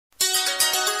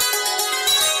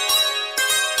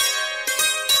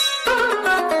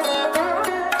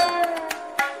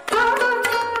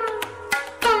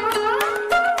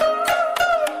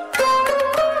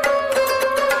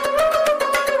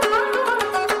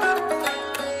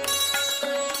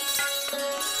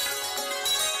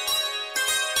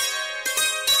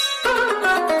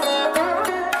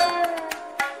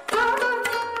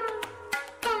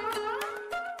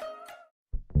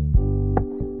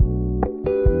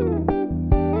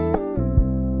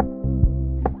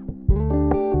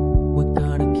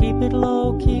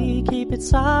low key, keep it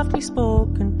softly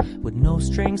spoken, with no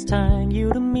strings tying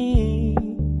you to me.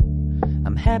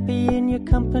 I'm happy in your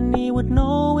company with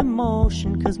no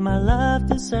emotion, 'cause my love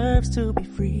deserves to be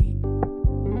free.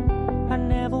 I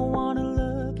never wanna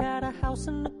look at a house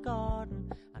in the garden.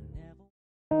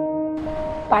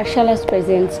 Pathshala's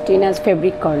presents Tina's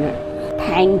Fabric Corner.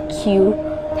 Thank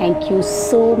you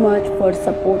so much for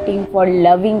supporting, for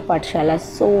loving Pathshala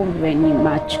so very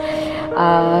much.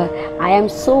 I am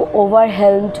so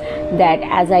overwhelmed that,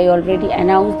 as I already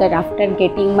announced, that after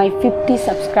getting my 50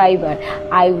 subscriber,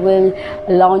 I will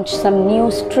launch some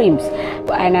new streams,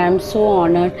 and I am so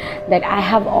honored that I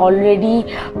have already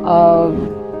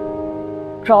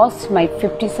crossed my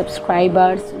 50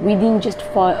 subscribers within just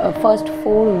first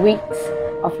 4 weeks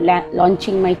of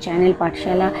launching my channel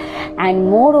Pathshala, and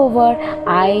moreover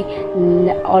I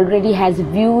already has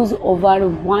views over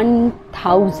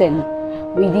 1000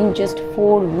 within just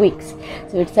 4 weeks.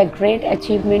 So it's a great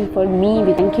achievement for me.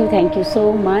 Thank you so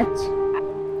much.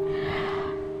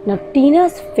 Now,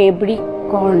 Tina's Fabric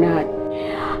Corner,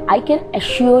 I can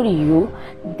assure you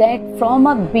that from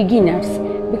a beginners,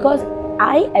 because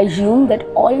I assume that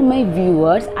all my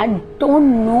viewers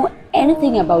don't know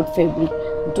anything about fabric,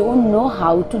 don't know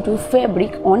how to do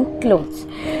fabric on clothes.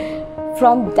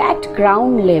 From that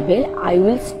ground level, I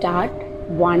will start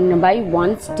one by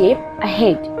one step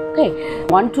ahead. Okay,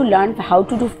 want to learn how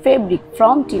to do fabric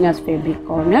from Tina's Fabric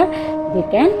Corner? They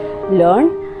can learn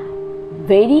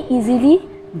very easily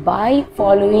by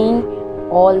following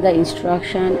all the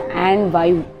instruction and by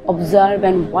observe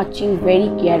and watching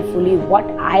very carefully what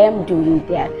I am doing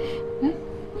there.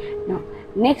 Now,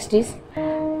 next is,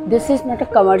 this is not a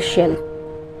commercial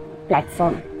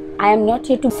platform. I am not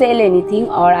here to sell anything,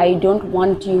 or I don't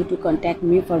want you to contact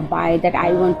me for buy that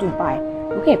I want to buy.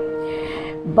 Okay,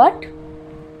 but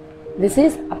this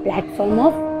is a platform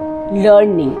of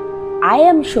learning. I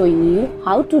am showing you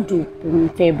how to do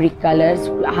fabric colors,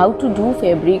 how to do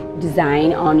fabric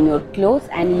design on your clothes,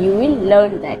 and you will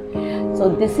learn that. So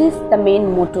this is the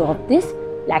main motto of this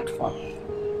platform.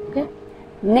 Okay,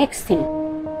 next thing,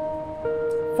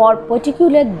 for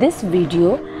particular this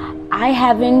video, I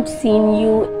haven't seen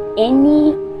you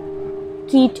any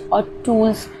kit or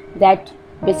tools that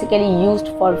basically used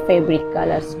for fabric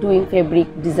colors, doing fabric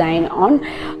design on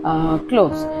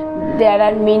clothes. There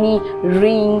are many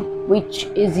ring which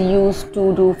is used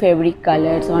to do fabric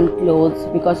colors on clothes,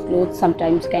 because clothes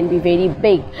sometimes can be very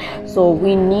big, so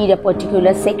we need a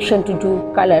particular section to do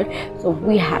color. So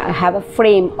we have a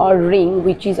frame or ring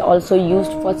which is also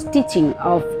used for stitching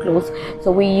of clothes,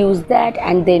 so we use that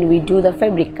and then we do the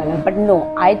fabric color. But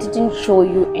no, I didn't show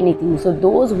you anything. So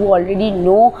those who already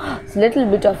know little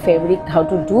bit of fabric how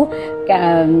to do,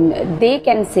 they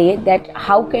can say that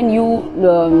how can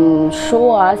you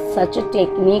show us such a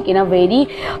technique in a very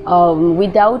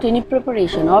without any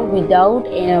preparation or without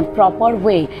a proper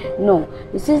way. No,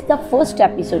 this is the first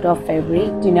episode of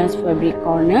Tina's Fabric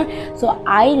Corner, so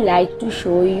I like to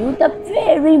show you the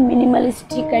very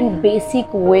minimalistic and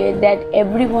basic way that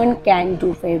everyone can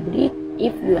do fabric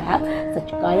if you have such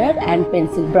color and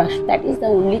pencil brush. That is the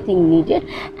only thing needed,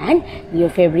 and your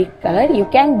fabric color, you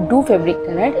can do fabric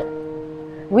color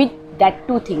with that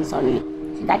 2 things only.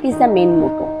 So that is the main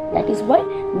motto. That is why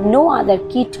no other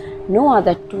kit, no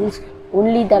other tools,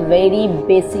 only the very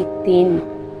basic thing.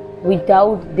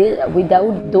 Without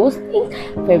those things,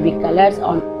 fabric colors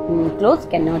on clothes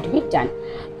cannot be done.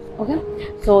 Okay,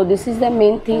 so this is the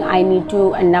main thing I need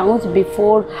to announce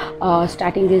before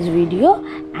starting this video.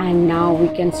 And now we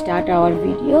can start our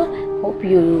video. Hope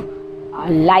you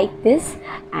like this,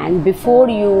 and before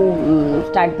you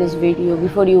start this video,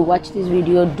 before you watch this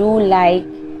video, do like,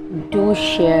 do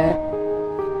share,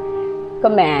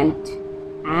 comment,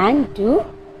 and do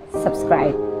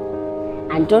subscribe,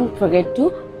 and don't forget to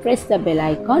press the bell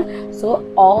icon, so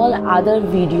all other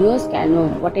videos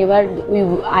can, whatever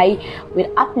I will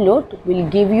upload, will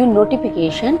give you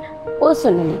notification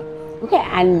personally. Okay,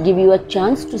 and give you a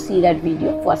chance to see that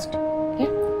video first. Okay,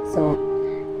 so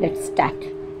let's start.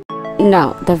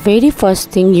 Now, the very first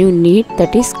thing you need,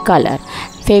 that is color.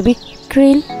 Febric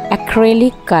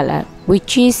acrylic color,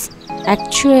 which is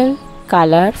actual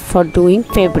color for doing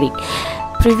fabric.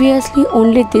 Previously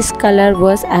only this color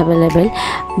was available,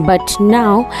 but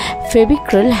now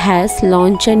Febricryl has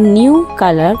launched a new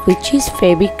color, which is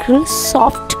Febricryl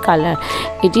soft color.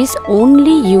 It is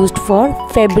only used for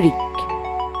fabric.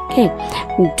 Okay,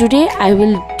 today I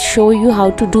will show you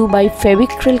how to do by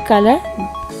Febricryl color,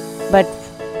 but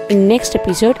in next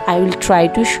episode I will try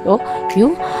to show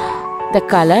you the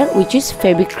color which is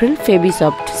Febricryl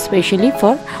Febisoft, especially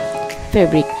for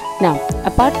fabric. Now,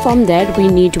 apart from that, we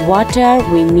need water,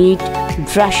 we need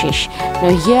brushes.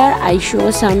 Now here I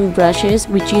show some brushes,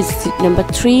 which is number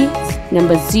 3,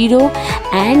 number 0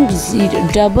 and 0,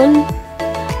 double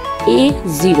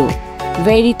A0,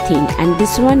 very thin, and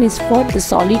this one is for the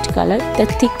solid color, the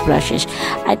thick brushes.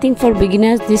 I think for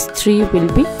beginners these 3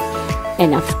 will be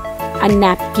enough. A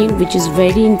napkin, which is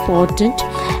very important,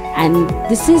 and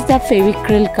this is the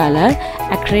febric color,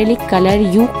 acrylic color.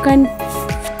 You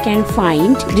can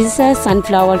find, this is a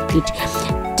sunflower kit,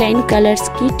 10 colors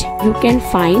kit. You can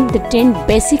find the 10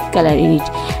 basic color in it.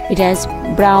 It has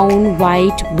brown,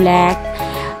 white, black,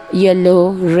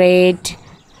 yellow, red,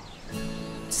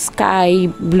 sky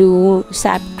blue,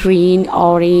 sap green,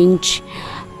 orange,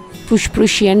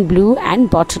 Prussian blue and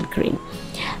bottle green.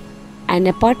 And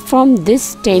apart from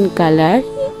this 10 color,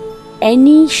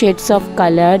 any shades of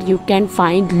color you can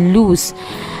find loose,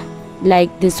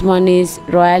 like this one is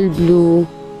royal blue.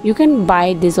 You can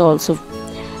buy this also,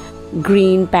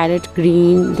 green, parrot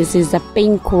green. This is the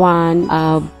pink one,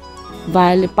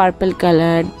 violet, purple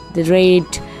color, the red,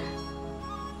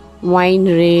 wine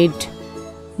red,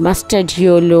 mustard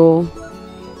yellow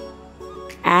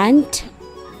and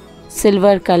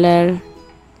silver color,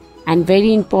 and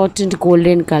very important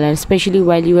golden color, especially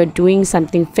while you are doing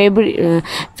something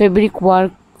fabric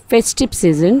work, festive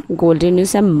season. Golden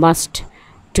is a must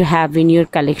to have in your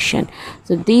collection.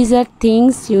 So these are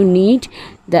things you need: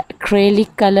 the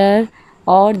acrylic color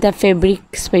or the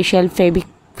fabric, special fabric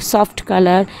soft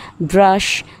color,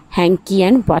 brush, hanky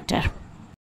and water.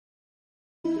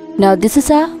 Now this is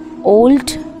a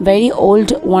very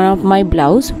old one of my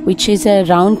blouse, which is a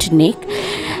round neck.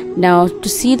 Now to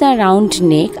see the round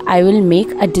neck, I will make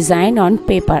a design on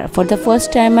paper. For the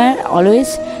first time, I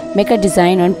always make a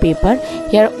design on paper.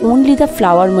 Here only the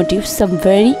flower motifs, some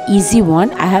very easy one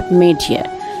I have made here.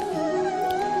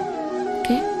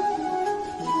 Okay,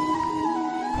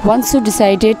 once you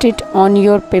decided it on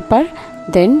your paper,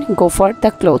 then go for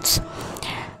the clothes.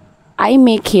 I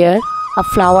make here a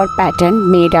flower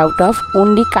pattern made out of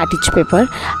only cartridge paper.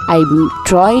 I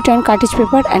draw it on cartridge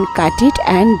paper and cut it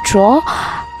and draw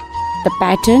the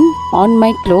pattern on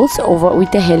my clothes over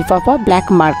with the help of a black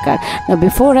marker. Now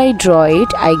before I draw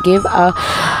it, I give a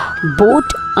boat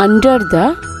under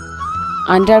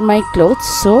my clothes,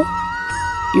 so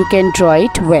you can draw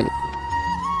it well.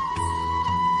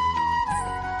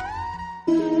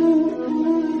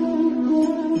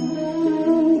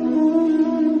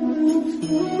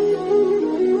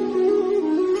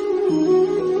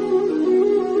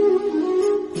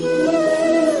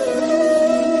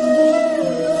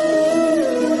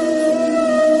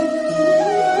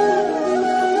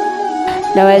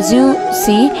 Now as you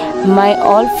see, my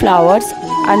all flowers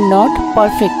are not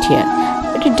perfect here,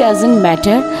 but it doesn't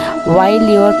matter. While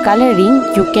you are coloring,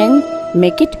 you can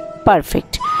make it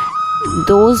perfect.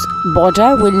 Those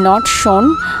border will not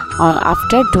shown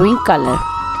after doing color.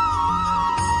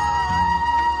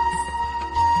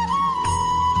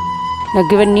 Now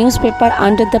give a newspaper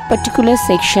under the particular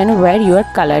section where you are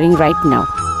coloring right now.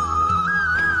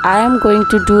 I am going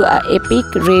to do a epic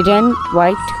red and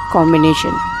white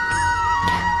combination.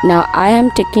 Now I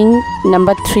am taking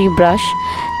number 3 brush,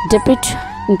 dip it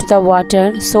into the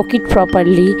water, soak it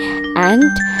properly and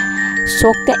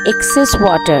soak the excess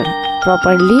water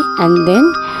properly, and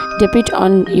then dip it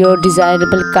on your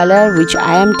desirable color, which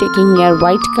I am taking here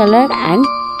white color, and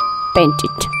paint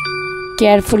it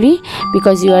carefully,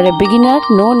 because you are a beginner.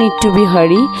 No need to be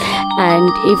hurry, and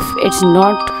if it's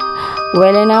not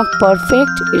well enough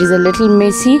perfect, it is a little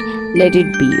messy, let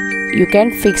it be. You can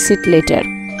fix it later.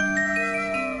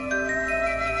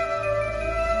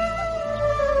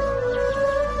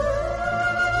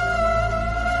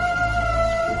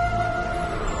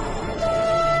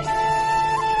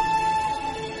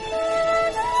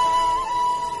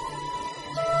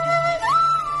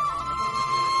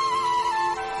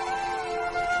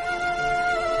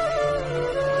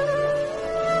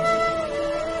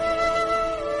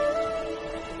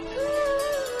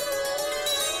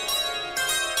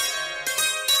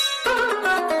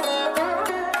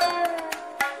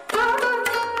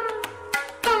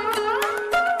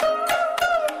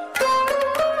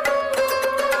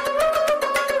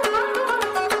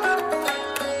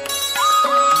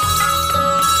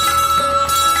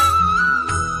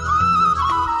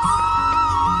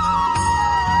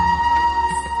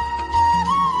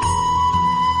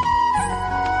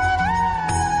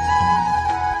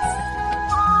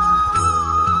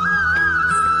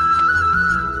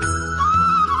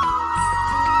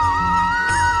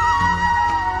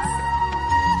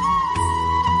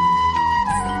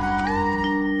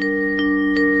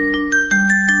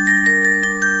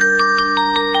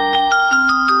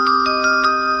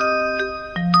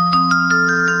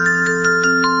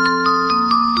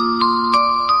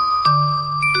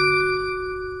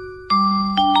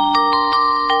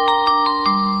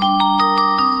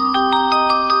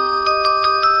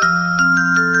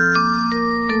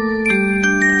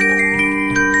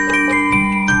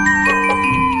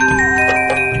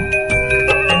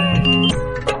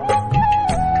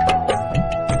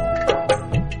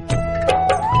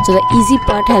 So the easy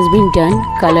part has been done,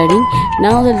 coloring.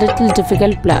 Now the little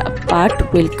difficult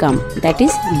part will come, that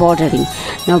is bordering.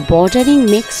 Now bordering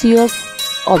makes your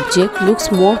object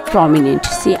looks more prominent.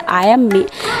 See, I am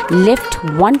left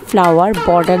one flower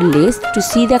borderless to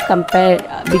see the compare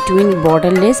between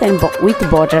borderless and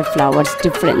with border flowers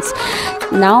difference.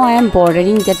 Now I am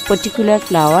bordering that particular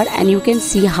flower, and you can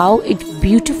see how it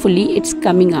beautifully it's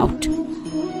coming out.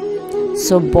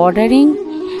 So bordering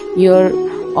your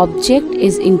object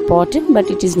is important, but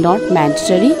it is not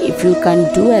mandatory. If you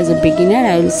can't do as a beginner,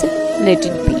 I will say let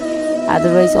it be.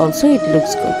 Otherwise also it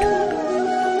looks good.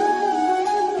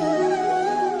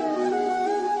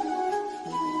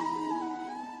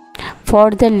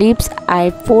 For the leaves,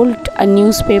 I fold a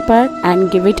newspaper and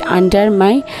give it under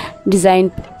my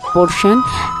design portion,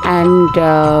 and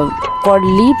for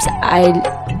leaves I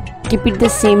keep it the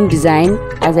same design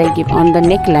as I give on the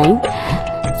neckline.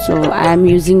 So I am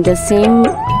using the same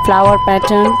flower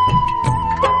pattern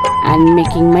and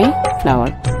making my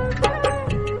flower.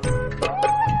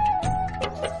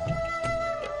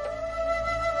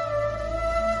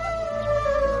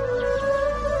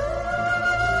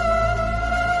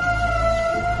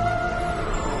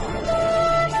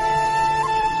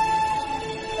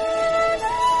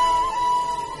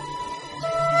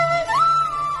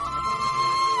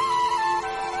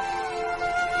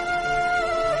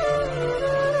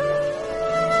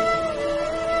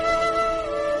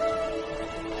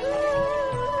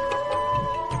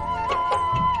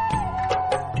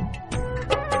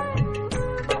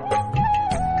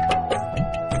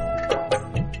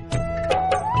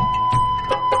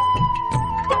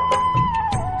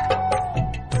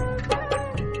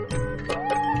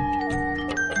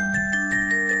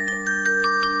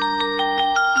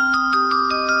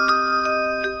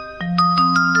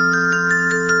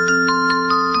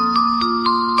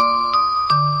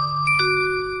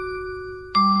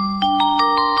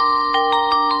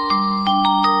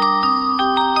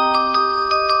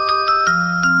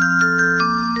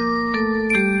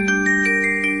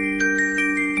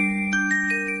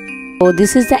 So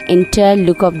this is the entire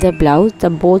look of the blouse. The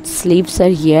both sleeves are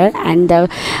here, and the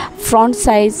front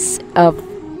face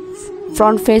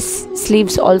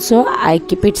sleeves also I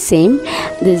keep it same.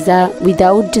 This is the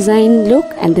without design look,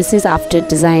 and this is after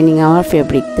designing our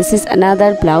fabric. This is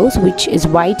another blouse which is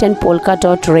white and polka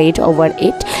dot red over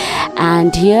it,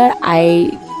 and here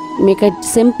I make a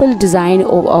simple design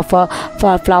of a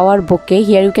flower bouquet.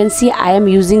 Here you can see I am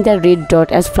using the red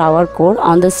dot as flower core.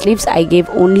 On the sleeves I gave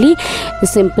only the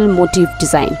simple motif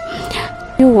design.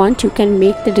 If you want, you can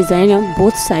make the design on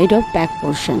both side of back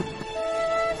portion.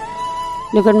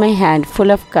 Look at my hand full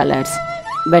of colors,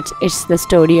 but it's the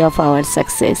story of our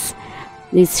success.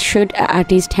 This should an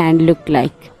artist hand look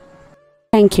like.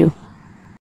 Thank you.